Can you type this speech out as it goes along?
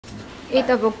8th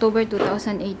of October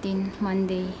 2018,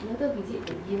 Monday.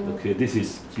 Okay, this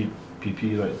is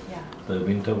Pipi, right? Yeah. The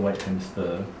winter white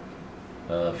hamster,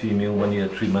 female, 1 year,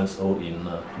 3 months old in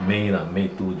May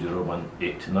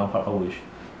 2018. Now, how old is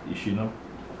she now?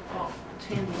 Oh,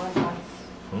 21 months.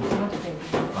 Not 20.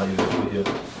 You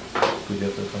put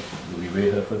here first. We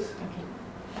weigh her first. Okay.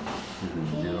 This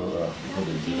is 0. Put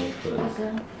the 0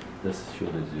 first. Just show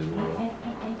the 0.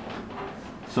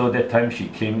 So that time she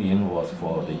came in was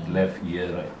for the left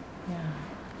ear, right? Yeah.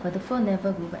 But the fur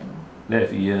never grew back.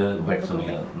 Left ear wax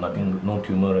only, nothing, no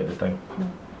tumor at the time.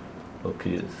 No.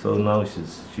 Okay, so now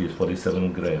she's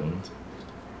 47 grams.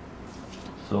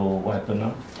 So what happened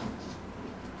now?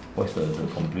 What's the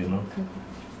complaint now?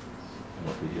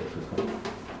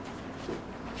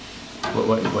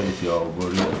 What is your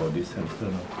worry about this hamster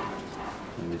now?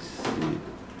 Let me see.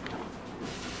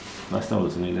 Last time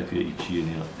was only left ear itchy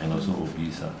and also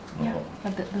obese. Yeah,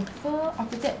 but the fur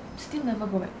after that still never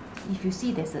go back. If you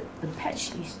see there's the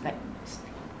patch is like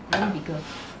very bigger.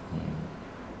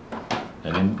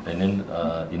 And then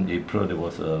in April there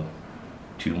was a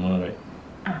tumor, right?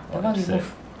 The one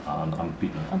removed. On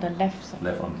armpit. On the left side.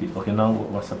 Left armpit. Okay, now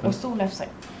what's happened? Also left side.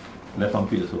 Left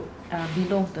armpit also?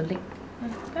 Below the leg.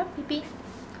 Come, Pipi.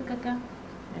 Come.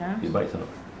 Yeah. It bites or not?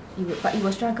 But it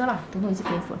will struggle lah. Don't know is it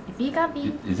painful. Pipi, come.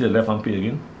 Is it left armpit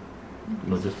again?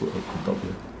 No, just put on top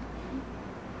here.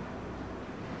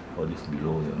 Or this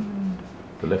below here.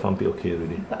 The left armpit okay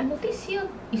already. But I notice here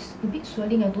is a bit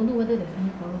swelling. I don't know whether there's any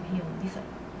problem here on this side.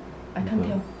 I can't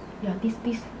tell. Yeah, this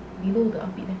below the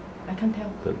armpit there. I can't tell.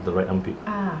 The right armpit.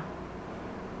 A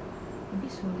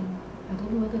bit swelling. I don't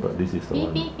know whether. But this is the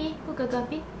one.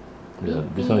 Pipi, Yeah,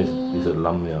 this one is a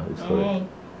lump. Yeah, it's correct.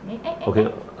 Okay,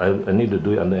 I need to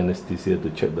do it under anesthesia to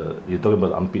check the. You're talking about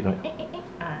the armpit, right?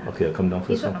 Okay, I'll come down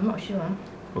first. This one I'm not sure.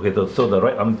 Okay, so the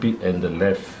right armpit and the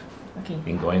left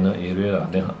inguinal area.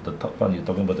 Okay. Then the top one you're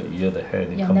talking about the ear, the hair.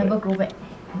 Yeah, never grow back.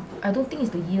 I don't think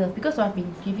it's the ear because I've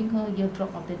been giving her ear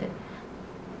drop after that.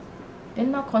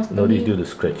 Then now constantly. No, this is due to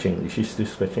scratching. Is she still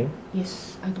scratching?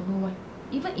 Yes, I don't know why.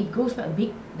 Even if it grows back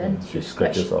big, then she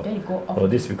scratches off. Then it go off. Oh,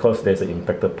 this is because there's an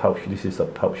impacted pouch. This is a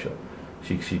pouch.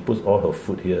 She puts all her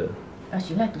food here.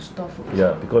 She like to store food.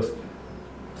 Yeah, because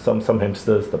some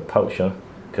hamsters, the pouch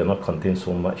cannot contain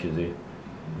so much, you see.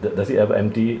 Does it ever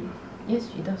empty it? Yes,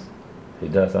 she does.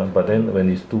 It does, but then when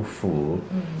it's too full,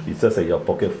 it's just like your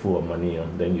pocket full of money,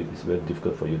 then it's very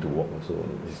difficult for you to walk, so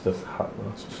it's just hard.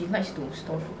 She likes to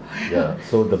store food. Yeah,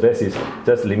 so the best is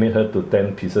just limit her to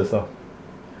 10 pieces.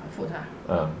 Food,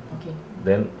 okay.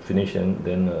 Then finish and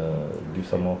then give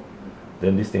some more.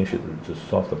 Then this thing should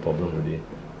solve the problem already.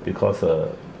 Because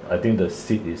I think the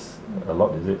seat is a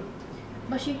lot, is it?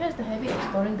 But she has the habit of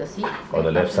storing the seat. On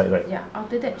the left side, right? Yeah,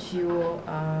 after that she will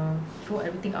throw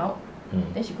everything out.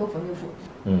 Then she go for new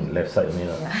food. Left side only.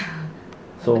 Yeah.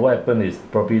 So what happened is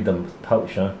probably the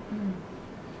pouch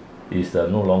is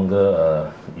no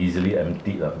longer easily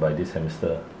emptied by this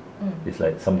hamster. It's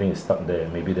like something is stuck there.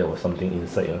 Maybe there was something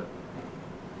inside.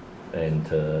 And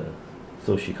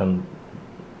so she can't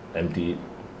empty it.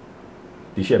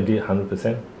 Did she empty it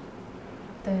 100%?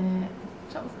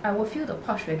 I will feel the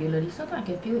pouch regularly. Sometimes I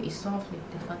can feel it's soft.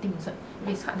 There's nothing inside. If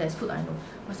it's hard, there's food, I know.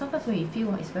 But sometimes when you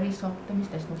feel it's very soft, that means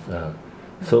there's no food.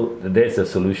 So there's a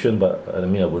solution, but I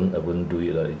mean I wouldn't do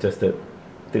it. It's just that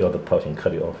take out the pouch and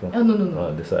cut it off. Oh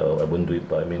no. This I wouldn't do it.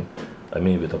 But I mean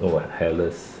we're talking about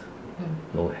hairless,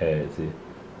 no hair. You see.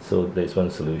 So there's one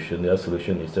solution. The other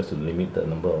solution is just to limit the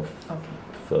number of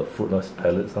food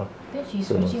pellets. Then she's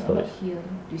scratching a lot here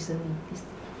recently.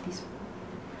 This.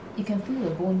 You can feel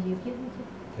the bone here.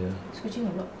 Yeah. Scratching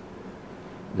a lot.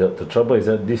 The trouble is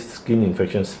that this skin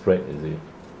infection spread,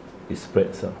 it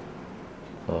spreads. So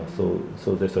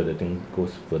that's why the thing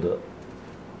goes further,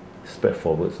 spread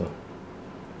forwards.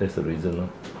 That's the reason.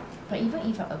 But even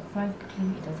if I apply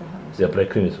cream, it doesn't help. The apply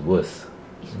cream is worse.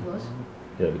 It's worse?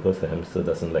 Yeah, because the hamster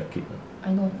doesn't like it.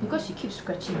 I know, because she keeps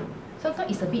scratching.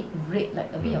 Sometimes it's a bit red,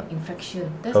 like a bit of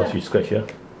infection. That's how she scratch here?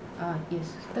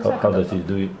 Yes. How does she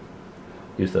do it?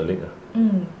 Use the leg?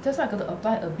 That's why I got to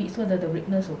apply a bit so that the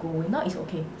redness will go away. Now it's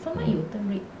okay. Sometimes it will turn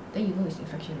red, then you know it's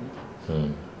infection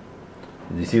already.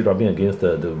 Is she rubbing against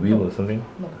the wheel or something?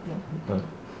 No.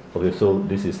 Okay, so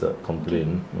this is a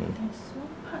complaint.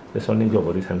 There's one thing good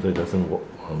about this hamster, it doesn't walk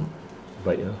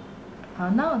right.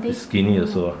 Nowadays it's skinny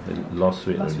also. It lost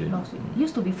weight already. Lost weight.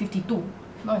 Used to be 52.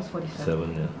 Now it's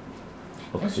 47.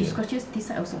 Okay. And she scratches this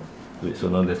side also. Wait, so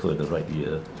now let's go at the right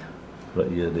ear.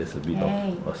 Right ear, there's a bit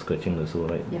of scratching also,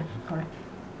 right? Yeah, correct.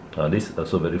 This is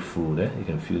also very full there. You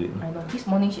can feel it. I know. This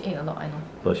morning she ate a lot, I know.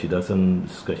 But she doesn't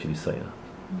scratch this side.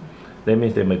 That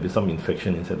means there might be some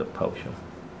infection inside the pouch.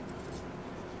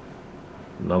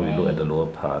 Now we look at the lower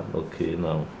part. Okay,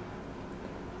 now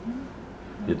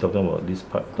you're talking about this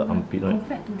part, the armpit, right?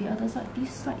 Compared to the other side, this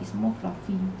side is more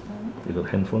fluffy. You got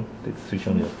handphone? Switch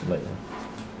on your light.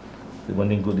 The one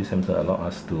thing good, this hamster allow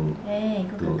us to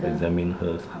examine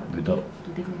her without.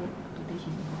 Today she's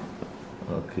in bed.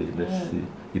 Okay, let's see.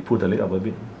 You pull the leg up a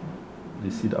bit. You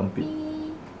see the armpit?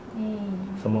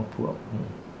 Some more, pull up.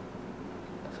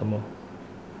 Some more.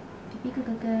 Pipi ke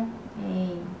kakak?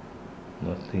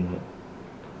 Nothing.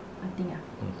 Nothing.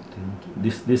 Okay.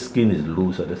 This skin is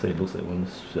loose, that's why it looks like one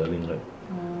swelling, right?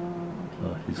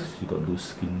 She got loose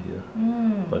skin here.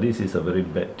 But this is a very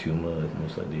bad tumour,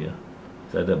 most likely.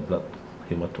 It's either blood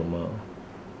hematoma.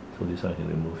 So this one I can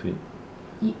remove it.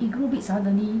 It grew big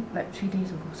suddenly, like 3 days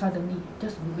ago. Suddenly,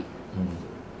 just grew big.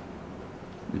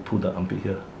 We pull the armpit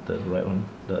here, the right one,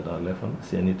 the left one.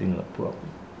 See anything? Pull up.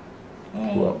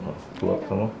 Pull up. Pull up.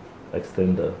 Come on.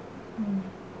 Extend the.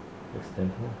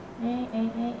 Extend.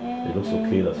 It looks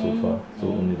okay so far. So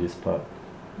only this part.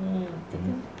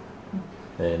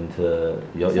 And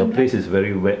your place is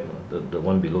very wet. The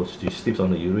one below. She sleeps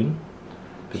on the urine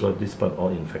because this part all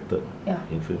infected. Yeah.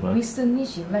 Inflamed. Recently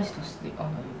she likes to sleep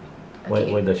on the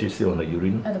urine. Why does she sleep on the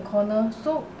urine? At the corner.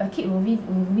 So I keep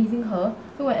removing her.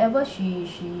 So whenever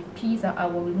she pees, I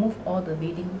will remove all the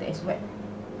bedding that is wet.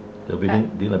 The bedding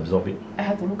didn't absorb it. I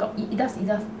have to look up. It does.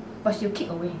 But she'll kick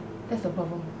away. That's the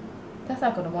problem. That's why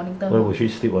I got to monitor. Why would she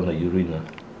sleep on the urine?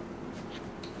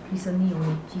 Recently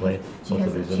only. She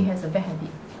has a bad habit.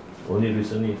 Only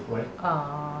recently, why?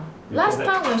 Last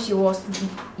time when she was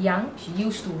young, she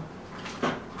used to.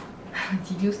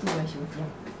 She used to when she was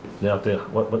young. Then after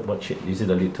what change? Is it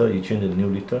the litter? You change the new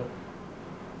litter?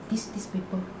 This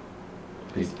paper.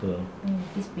 Paper.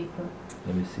 This paper.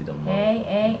 Let me see the mouth.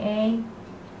 Hey.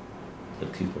 The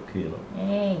teeth okay, no?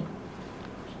 Hey.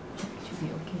 Should be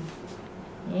okay.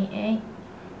 Hey.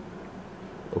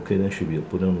 Okay, then should be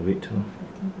put on weight, no?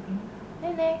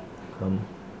 Hey. Come.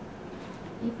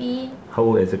 Pipi. How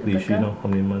old exactly is she now? How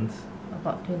many months?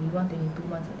 About 21, 22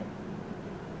 months like that.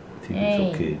 Teeth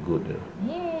is okay, good.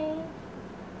 Yay.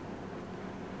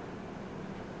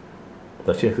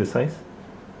 Does she exercise?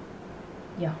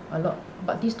 Yeah, a lot.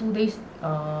 But these 2 days,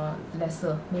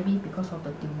 lesser. Maybe because of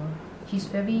the tumour. She's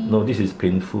very. No, this is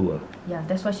painful. Yeah,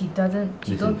 that's why she doesn't.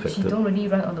 She don't really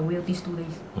run on the wheel these 2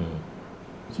 days.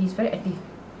 She's very active.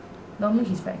 Normally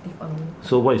she's very active on the wheel.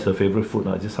 So what is her favourite food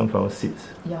now? Just sunflower seeds?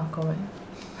 Yeah, correct.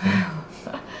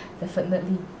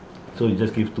 Definitely. So you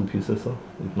just give 2 pieces, huh?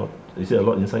 If not, is it a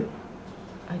lot inside?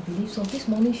 I believe so. This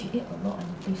morning she ate a lot on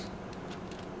the place.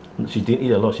 She didn't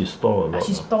eat a lot, she stored a lot.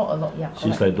 She stored a lot, yeah.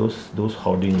 She's like those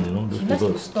hoarding, you know. Those she people,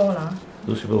 likes to store.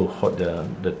 Those people who hoard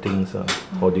the things,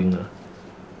 hoarding.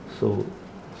 So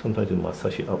sometimes you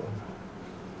massage it out.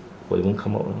 But it won't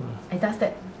come out. It does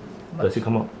that. Does it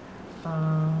come out?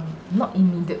 Not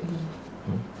immediately.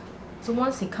 So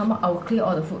once it come out, I will clear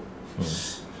all the food.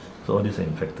 So all these are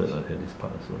infected. This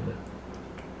part also.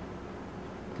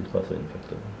 These parts are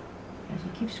infected. Yeah,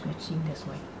 she keeps scratching, that's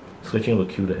why. Scratching will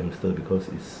kill the hamster because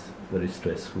it's very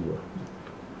stressful.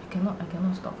 I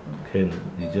cannot stop. Can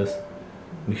you just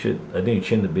make sure? I think you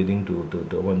change the bedding to the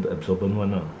absorben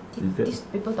one. This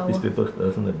paper towel. This paper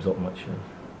doesn't absorb much.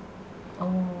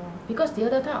 Oh, because the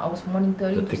other time I was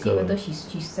monitoring to see whether one.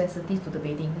 she's sensitive to the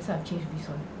bedding. That's why I've changed this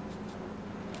one.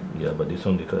 Yeah, but this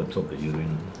one they can absorb the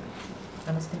urine.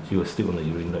 Understand? She will sleep on the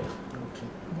urine, right? Okay.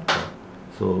 Yeah.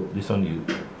 So this one you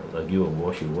give a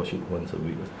wash. You wash it once a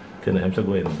week. Can the hamster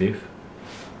go and bathe?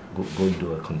 Go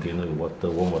into a container with water,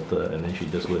 warm water, and then she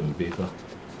just go and bathe.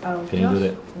 Can you do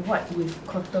that? Wipe with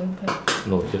cotton pad.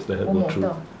 No, just let her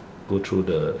go through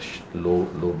the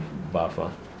low bath.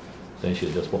 Then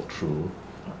she'll just walk through,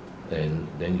 and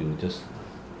then you just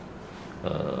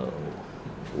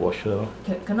wash her.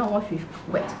 Cannot wash with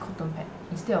wet cotton pad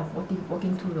instead of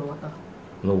walking through the water.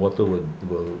 No, water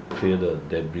will clear the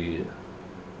debris.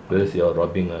 Whereas you're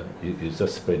rubbing, you're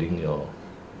just spreading your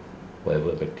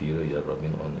whatever bacteria you're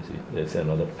rubbing on. You see, there's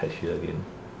another patch here again.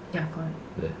 Yeah, correct.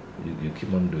 There, you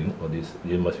keep on doing all this.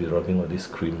 You must be rubbing all this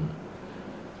cream.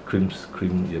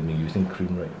 You've been using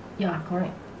cream, right? Yeah,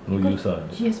 correct. No use.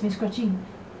 She has been scratching.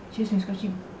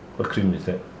 What cream is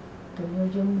that? The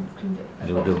Belgium cream that I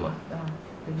Neodym. bought.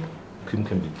 Cream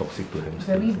can be toxic to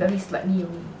hamsters. Very slightly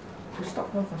only. To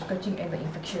stop her from scratching and the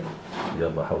infection. Yeah,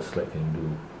 but how slight can you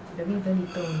do? Very little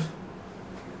only.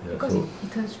 Yeah, because so,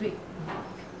 it turns red.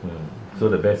 So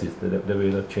the best is that way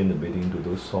you change the bedding to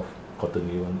those soft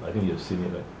cottony one. I think you've seen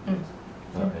it, right?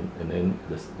 And then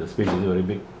the space is very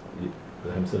big.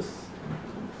 The hamsters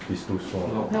is too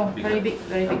small. No, very big.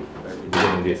 Bigger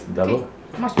than this. Double?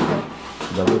 Much bigger.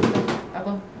 Double?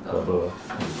 Double. Double.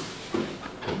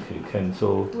 Okay, can.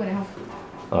 So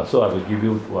 2.5. so I will give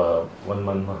you 1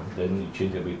 month, then you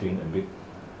change everything a bit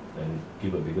and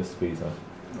give a bigger space.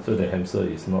 So the hamster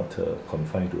is not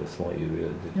confined to a small area.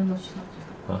 No, she's not.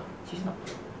 Huh? She's not.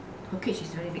 Her cage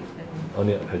is very big.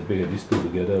 Only as big as these two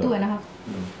together. 2.5.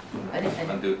 Like that.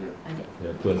 Until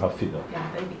Yeah, 2.5 feet.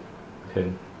 Yeah, very big.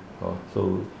 Can.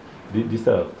 So this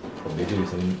type of baby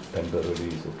is temporarily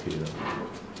is okay.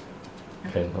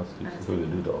 Can. So we'll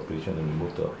do the operation and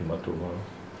remove the hematoma.